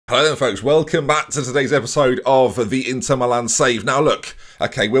Hello then folks, welcome back to today's episode of the Inter Milan save. Now look,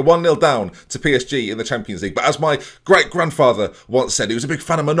 okay, we're 1-0 down to PSG in the Champions League, but as my great-grandfather once said, he was a big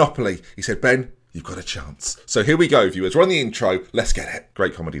fan of Monopoly. He said, Ben, you've got a chance. So here we go, viewers. We're on the intro. Let's get it.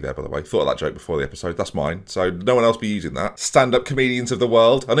 Great comedy there, by the way. Thought of that joke before the episode. That's mine. So no one else be using that. Stand-up comedians of the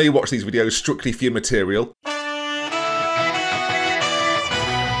world. I know you watch these videos strictly for your material.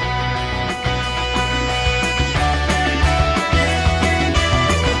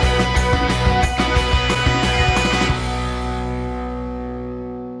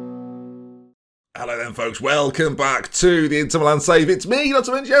 Hello then folks, welcome back to the Inter Milan save. It's me,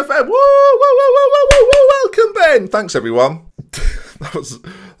 DoctorBenjyFM. Woo! Welcome Ben. Thanks everyone.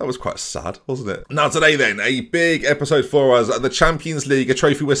 That was quite sad, wasn't it? Now today then, a big episode for us at the Champions League, a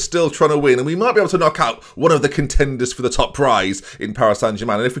trophy we're still trying to win, and we might be able to knock out one of the contenders for the top prize in Paris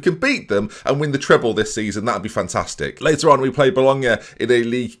Saint-Germain, and if we can beat them and win the treble this season, that'd be fantastic. Later on we play Bologna in a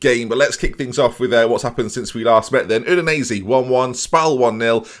league game, but let's kick things off with what's happened since we last met then. Udinese 1-1, Spal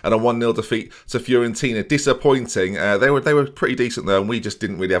 1-0, and a 1-0 defeat to Fiorentina. Disappointing. They were pretty decent though, and we just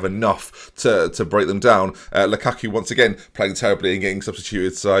didn't really have enough to break them down. Lukaku once again playing terribly and getting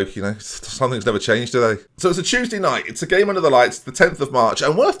substituted, so, you know, something's never changed, do they? So it's a Tuesday night, it's a game under the lights, the 10th of March,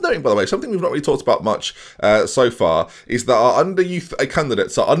 and worth noting, by the way, something we've not really talked about much so far, is that our under-youth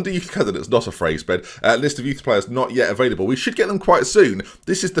candidates, not a phrase, Ben, list of youth players not yet available. We should get them quite soon.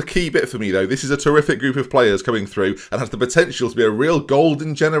 This is the key bit for me, though. This is a terrific group of players coming through, and has the potential to be a real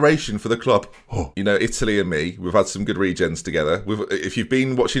golden generation for the club. Oh. You know, Italy and me, we've had some good regens together. If you've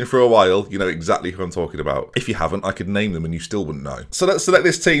been watching for a while, you know exactly who I'm talking about. If you haven't, I could name them and you still wouldn't know. So let's select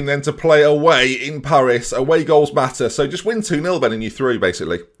this team then to play away in Paris. Away goals matter, so just win 2-0 Ben and you through,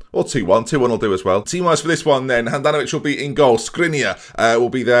 basically. Or 2-1. 2-1 will do as well. Team-wise for this one then, Handanovic will be in goal. Skriniar will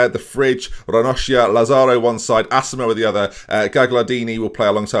be there. The Fridge, Ranocchia, Lazaro one side, Asamoah the other. Gagliardini will play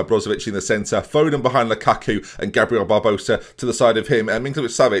alongside Brozovic in the centre. Foden behind Lukaku and Gabriel Barbosa to the side of him.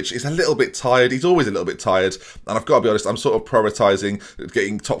 Milinkovic-Savic is a little bit tired. He's always a little bit tired. And I've got to be honest, I'm sort of prioritising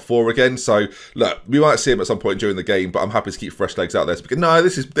getting top 4 again. So, look, we might see him at some point during the game, but I'm happy to keep fresh legs out there. So, no,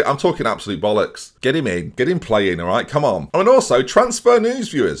 I'm talking absolute bollocks. Get him in. Get him playing, all right? Come on. Oh, and also, transfer news,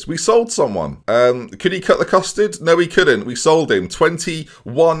 viewers. We sold someone. Could he cut the custard? No, he couldn't. We sold him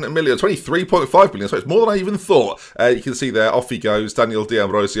 21 million, 23.5 million. So it's more than I even thought. You can see there, off he goes, Daniel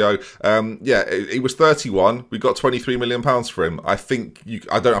D'Ambrosio. Yeah, he was 31. We got 23 million pounds for him. I think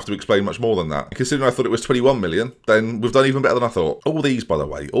I don't have to explain much more than that. Considering I thought it was 21 million, then we've done even better than I thought. All these, by the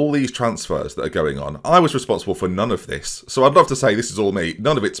way, all these transfers that are going on, I was responsible for none of this. So I'd love to say this is all me.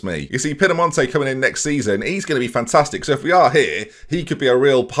 None of it's me. You see, Pinamonte coming in next season, he's going to be fantastic. So if we are here, he could be a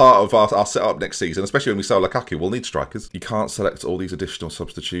real part of our setup next season, especially when we sell Lukaku. We'll need strikers. You can't select all these additional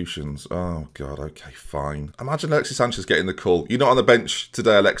substitutions. Oh, God. Okay, fine. Imagine Alexis Sanchez getting the call. You're not on the bench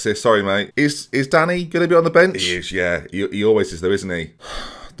today, Alexis. Sorry, mate. Is Danny going to be on the bench? He is, yeah. He always is, though, isn't he?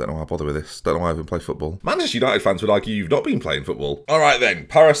 Don't know why I bother with this. Don't know why I even play football. Manchester United fans would argue you've not been playing football. All right, then.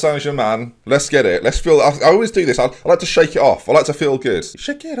 Paris Saint-Germain. Let's get it. Let's feel... I always do this. I like to shake it off. I like to feel good. You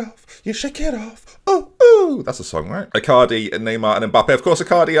shake it off. You shake it off. Oh, oh. That's a song, right? Icardi and Neymar and Mbappe. Of course,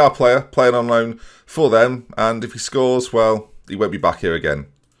 Icardi, our player, playing on loan for them. And if he scores, well, he won't be back here again.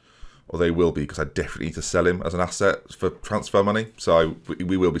 Or they will be, because I definitely need to sell him as an asset for transfer money. So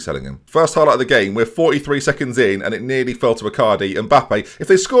we will be selling him. First highlight of the game, we're 43 seconds in, and it nearly fell to Icardi. Mbappe, if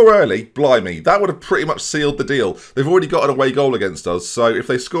they score early, blimey, that would have pretty much sealed the deal. They've already got an away goal against us, so if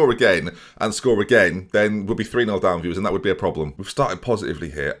they score again, then we'll be 3-0 down, viewers, and that would be a problem. We've started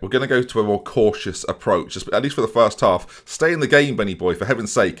positively here. We're going to go to a more cautious approach, just at least for the first half. Stay in the game, Benny boy, for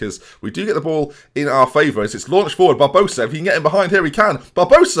heaven's sake, because we do get the ball in our favour as it's launched forward. Barbosa, if he can get him behind here, he can.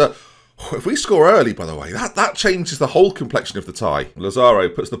 Barbosa! If we score early, by the way, that changes the whole complexion of the tie. Lazaro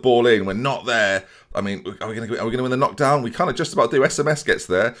puts the ball in. We're not there. I mean, are we going to win the knockdown? We kind of just about do. SMS gets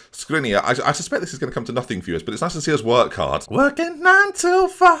there. Skriniar, I suspect this is going to come to nothing for us, but it's nice to see us work hard. Working 9 till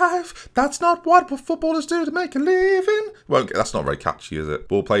 5. That's not what footballers do to make a living. That's not very catchy, is it?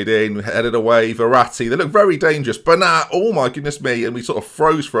 Ball played in, we headed away. Verratti, they look very dangerous. Bernat, oh my goodness me. And we sort of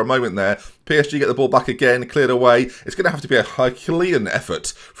froze for a moment there. PSG get the ball back again, cleared away. It's going to have to be a Herculean effort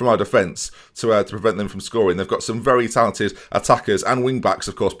from our defence to prevent them from scoring. They've got some very talented attackers and wing-backs,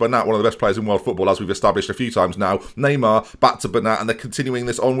 of course. Bernat, one of the best players in world football, as we've established a few times now. Neymar, back to Bernat, and they're continuing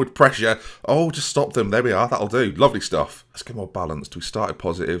this onward pressure. Oh, just stop them. There we are. That'll do. Lovely stuff. Let's get more balanced. We started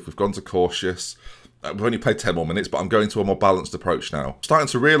positive. We've gone to cautious. We've only played 10 more minutes, but I'm going to a more balanced approach now. Starting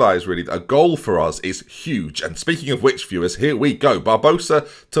to realise, really, that a goal for us is huge. And speaking of which, viewers, here we go. Barbosa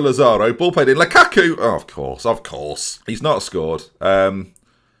to Lazaro. Ball played in. Lukaku. Oh, of course. He's not scored.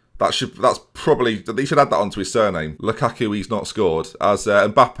 That's probably, he should add that onto his surname. Lukaku, he's not scored. As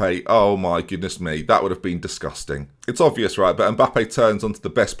Mbappe, oh my goodness me, that would have been disgusting. It's obvious, right? But Mbappe turns onto the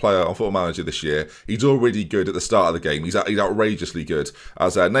best player on Football Manager this year. He's already good at the start of the game. He's outrageously good.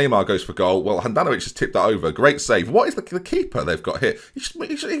 As Neymar goes for goal, well, Handanovic has tipped that over. Great save. What is the keeper they've got here? He's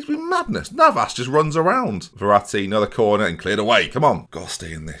been madness. Navas just runs around. Verratti, another corner and cleared away. Come on. Got to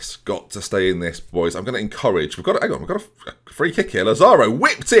stay in this. Got to stay in this, boys. I'm going to encourage. We've got a free kick here. Lazaro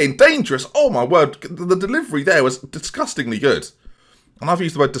whipped in. Dangerous. Oh my word. The delivery there was disgustingly good. And I've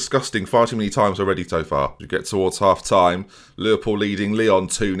used the word disgusting far too many times already so far. We get towards half-time. Liverpool leading Lyon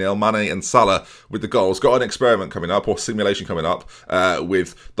 2-0. Mane and Salah with the goals. Got an experiment coming up, or simulation coming up,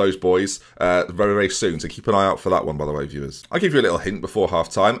 with those boys very, very soon. So keep an eye out for that one, by the way, viewers. I'll give you a little hint before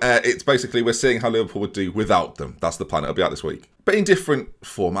half-time. It's basically we're seeing how Liverpool would do without them. That's the plan. It'll be out this week. But in different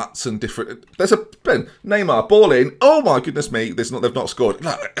formats and different... There's a... Neymar, ball in. Oh my goodness me, they've not scored.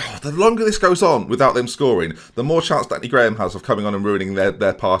 Look, the longer this goes on without them scoring, the more chance Danny Graham has of coming on and ruining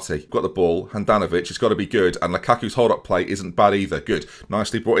their party. Got the ball, Handanovic, it's got to be good, and Lukaku's hold-up play isn't bad either. Good.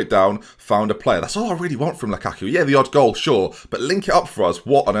 Nicely brought it down, found a player. That's all I really want from Lukaku. Yeah, the odd goal, sure, but link it up for us.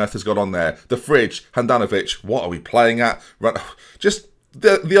 What on earth has gone on there? The fridge, Handanovic, what are we playing at? Just...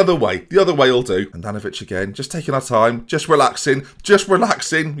 The other way will do. And Handanovic again, just taking our time, just relaxing.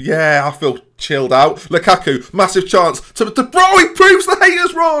 Yeah, I feel chilled out. Lukaku, massive chance to bro, he proves the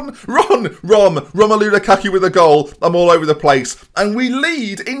haters wrong. Romelu Lukaku with a goal. I'm all over the place. And we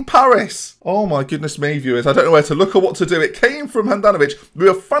lead in Paris. Oh my goodness me, viewers. I don't know where to look or what to do. It came from Handanovic. We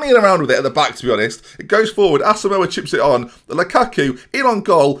were fanning around with it at the back, to be honest. It goes forward. Asamoah chips it on. Lukaku, in on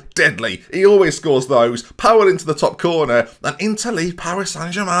goal, deadly. He always scores those. Powered into the top corner and into lead Paris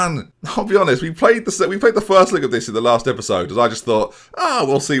Saint-Germain. I'll be honest, we played the first leg of this in the last episode, as I just thought,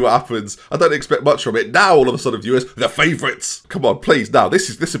 we'll see what happens. I don't expect much from it. Now, all of a sudden, viewers, the favourites. Come on, please, now,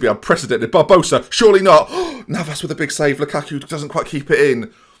 this would be unprecedented. Barbosa, surely not. Navas with a big save. Lukaku doesn't quite keep it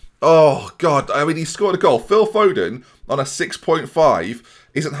in. Oh, God. I mean, he scored a goal. Phil Foden on a 6.5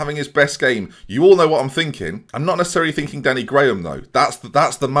 isn't having his best game. You all know what I'm thinking. I'm not necessarily thinking Danny Graham, though. That's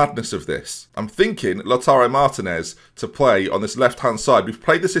the madness of this. I'm thinking Lautaro Martinez to play on this left-hand side. We've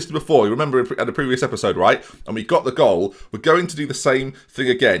played the system before. You remember at the previous episode, right? And we got the goal. We're going to do the same thing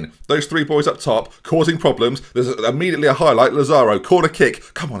again. Those three boys up top, causing problems. There's immediately a highlight. Lazaro, corner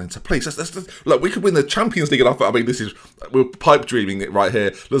kick. Come on into place. Look, we could win the Champions League off. I mean, we're pipe dreaming it right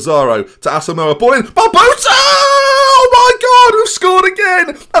here. Lazaro to Asamoah. Ball in. Barbosa! Oh my God, we've scored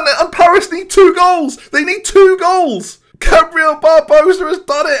again! And Paris need 2 goals! They need 2 goals! Gabriel Barbosa has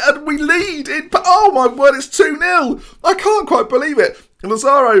done it and we lead in... Oh my word, it's 2-0! I can't quite believe it.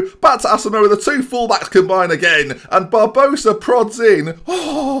 Lazaro back to Asamoah, the 2 fullbacks combine again. And Barbosa prods in.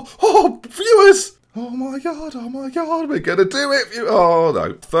 Oh, viewers! Oh my God, we're going to do it. Oh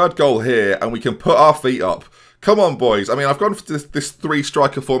no. 3rd goal here and we can put our feet up. Come on, boys. I mean, I've gone for this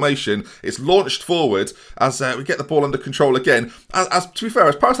 3-striker formation. It's launched forward as we get the ball under control again. To be fair,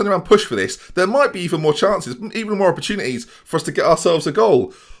 as Paris Saint-Germain push for this, there might be even more chances, even more opportunities for us to get ourselves a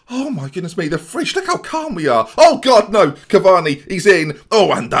goal. Oh my goodness me, the fridge. Look how calm we are. Oh God, no. Cavani, he's in. Oh,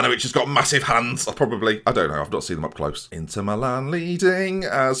 Handanovic has got massive hands. I don't know. I've not seen them up close. Inter Milan leading,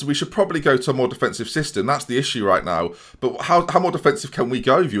 as we should probably go to a more defensive system. That's the issue right now. But how more defensive can we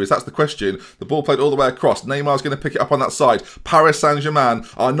go, viewers? That's the question. The ball played all the way across. Neymar's going to pick it up on that side. Paris Saint-Germain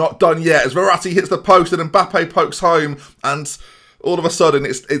are not done yet as Verratti hits the post and Mbappe pokes home. And all of a sudden,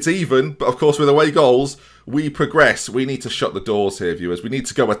 it's even. But of course, with away goals, we progress. We need to shut the doors here, viewers. We need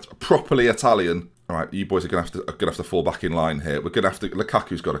to go properly Italian. All right, you boys are gonna have to fall back in line here. We're gonna have to.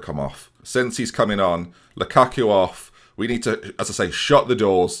 Lukaku's got to come off. Sensi's coming on. Lukaku off. We need to, as I say, shut the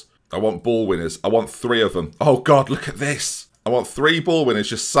doors. I want ball winners. I want 3 of them. Oh God, look at this. I want 3 ball winners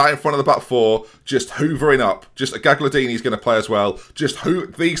just sat in front of the back 4, just hoovering up. Just Gagliardini's going to play as well. Just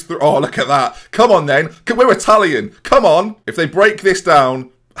these 3. Oh, look at that. Come on then. We're Italian. Come on. If they break this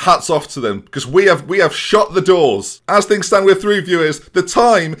down, hats off to them, because we have shut the doors. As things stand with 3 viewers, the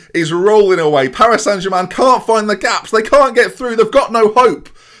time is rolling away. Paris Saint-Germain can't find the gaps. They can't get through. They've got no hope.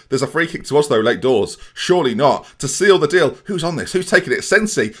 There's a free kick to us though, late doors. Surely not. To seal the deal. Who's on this? Who's taking it?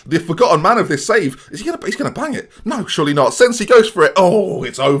 Sensi, the forgotten man of this save. He's gonna bang it? No, surely not. Sensi goes for it. Oh,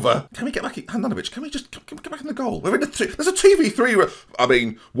 it's over. Can we get back in? Handanovic, can we just get back in the goal? We're in there's a 2v3. I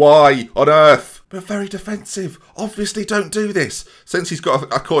mean, why on earth? but very defensive. Obviously don't do this. Since he's got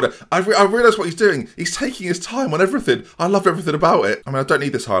a corner, I realised what he's doing. He's taking his time on everything. I love everything about it. I mean, I don't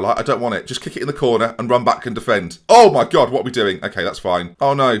need this highlight. I don't want it. Just kick it in the corner and run back and defend. Oh my God, what are we doing? Okay, that's fine.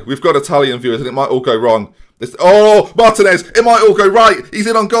 Oh no, we've got Italian viewers and it might all go wrong. Oh, Martinez, it might all go right. He's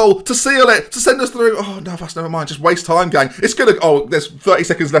in on goal to seal it, to send us through. Oh, no, that's never mind. Just waste time, gang. It's going to... Oh, there's 30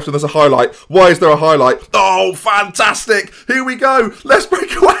 seconds left and there's a highlight. Why is there a highlight? Oh, fantastic. Here we go. Let's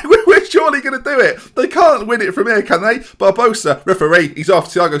break away. We're surely going to do it. They can't win it from here, can they? Barbosa, referee. He's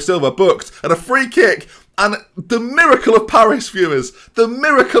off. Thiago Silva booked. And a free kick. And the miracle of Paris, viewers. The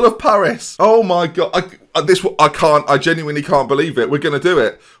miracle of Paris. Oh, my God. I genuinely can't believe it. We're going to do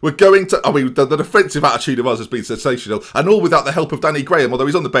it. We're going to... I mean, the defensive attitude of us has been sensational. And all without the help of Danny Graham, although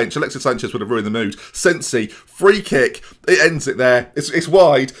he's on the bench. Alexis Sanchez would have ruined the mood. Sensi, free kick. It ends it there. It's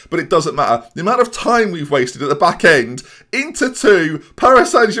wide, but it doesn't matter. The amount of time we've wasted at the back end. Inter 2,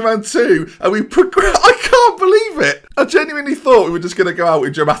 Paris Saint-Germain 2, and we progress. I can't believe it. I genuinely thought we were just going to go out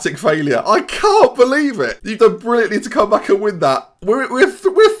with dramatic failure. I can't believe it. You've done brilliantly to come back and win that. We're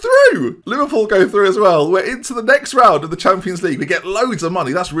through. Liverpool go through as well. We're into the next round of the Champions League. We get loads of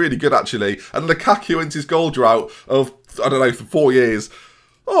money. That's really good, actually. And Lukaku ends his goal drought of, I don't know, for 4 years.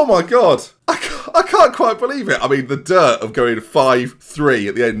 Oh, my God. I can't quite believe it. I mean, the dirt of going 5-3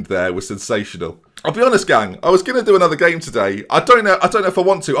 at the end there was sensational. I'll be honest, gang. I was going to do another game today. I don't know if I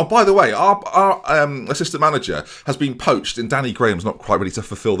want to. Oh, by the way, our assistant manager has been poached, and Danny Graham's not quite ready to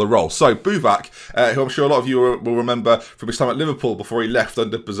fulfil the role. So Buvac, who I'm sure a lot of you will remember from his time at Liverpool before he left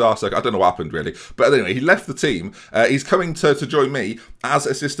under bizarre circumstances. I don't know what happened really, but anyway, he left the team. He's coming to join me as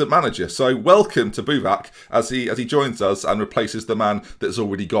assistant manager. So welcome to Buvac as he joins us and replaces the man that's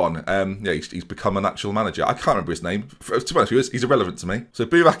already gone. Yeah, he's become an actual manager. I can't remember his name. To be honest with you, he's irrelevant to me. So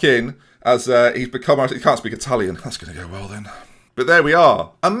Buvac in. As he's become... He can't speak Italian. That's going to go well then. But there we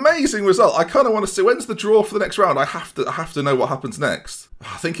are. Amazing result. I kind of want to see... When's the draw for the next round? I have to know what happens next.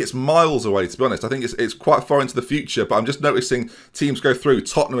 I think it's miles away, to be honest. I think it's quite far into the future, but I'm just noticing teams go through.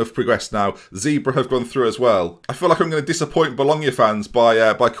 Tottenham have progressed now. Zebra have gone through as well. I feel like I'm going to disappoint Bologna fans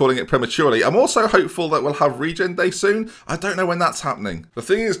by calling it prematurely. I'm also hopeful that we'll have Regen Day soon. I don't know when that's happening. The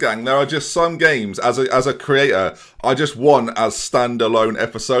thing is, gang, there are just some games, as a creator, I just want as standalone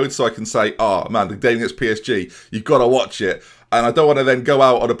episodes, so I can say, oh, man, the game against PSG, you've got to watch it. And I don't want to then go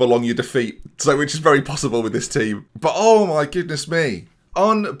out on a Bologna defeat, so which is very possible with this team. But oh my goodness me.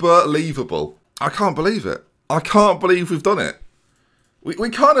 Unbelievable. I can't believe it. I can't believe we've done it. We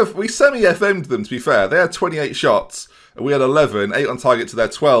semi-FM'd them, to be fair. They had 28 shots, and we had 11, 8 on target to their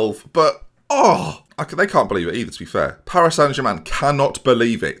 12. But, they can't believe it either, to be fair. Paris Saint-Germain cannot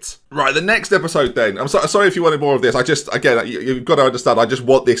believe it. Right, the next episode then. I'm sorry if you wanted more of this. Again, you've got to understand, I just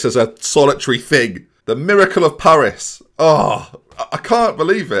want this as a solitary thing. The miracle of Paris. Oh, I can't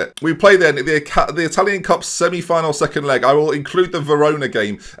believe it. We play then the Italian Cup semi-final second leg. I will include the Verona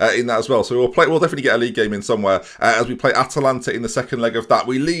game in that as well. So we'll definitely get a league game in somewhere as we play Atalanta in the second leg of that.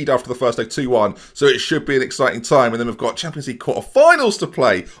 We lead after the first leg 2-1, so it should be an exciting time. And then we've got Champions League quarter-finals to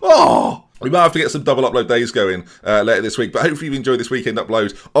play. Oh! We might have to get some double upload days going later this week, but hopefully you've enjoyed this weekend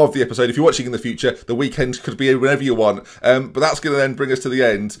upload of the episode. If you're watching in the future, the weekend could be whenever you want, but that's going to then bring us to the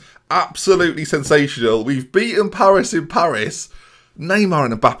end. Absolutely sensational. We've beaten Paris in Paris. Neymar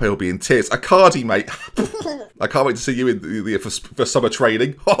and Mbappe will be in tears. Icardi, mate. I can't wait to see you for summer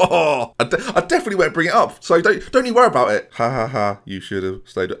training. I definitely won't bring it up, so don't you worry about it. Ha ha ha, you should have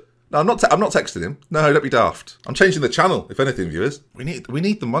stayed... No, I'm not texting him. No, don't be daft. I'm changing the channel, if anything, viewers. We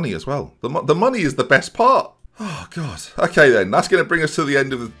need the money as well. The money is the best part. Oh, God. Okay, then. That's going to bring us to the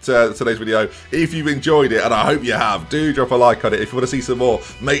end of today's video. If you've enjoyed it, and I hope you have, do drop a like on it. If you want to see some more,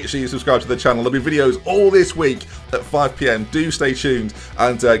 make sure you subscribe to the channel. There'll be videos all this week at 5 PM. Do stay tuned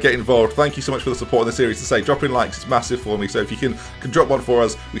and get involved. Thank you so much for the support in the series. To say, dropping likes is massive for me. So if you can drop one for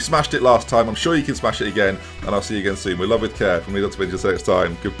us. We smashed it last time. I'm sure you can smash it again. And I'll see you again soon. With love, with care. From me, Dr. Benji. Until next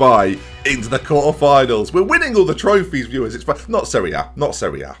time. Goodbye. Into the quarterfinals. We're winning all the trophies, viewers. It's fun. Not Serie A. Not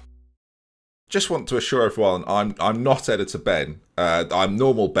Serie A. Just want to assure everyone, I'm not Editor Ben. I'm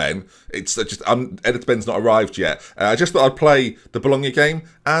normal Ben. It's just Editor Ben's not arrived yet. I just thought I'd play the Bologna game,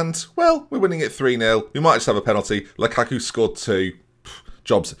 and well, we're winning it 3-0. We might just have a penalty. Lukaku scored 2.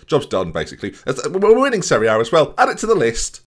 Job's done basically. We're winning Serie A as well. Add it to the list.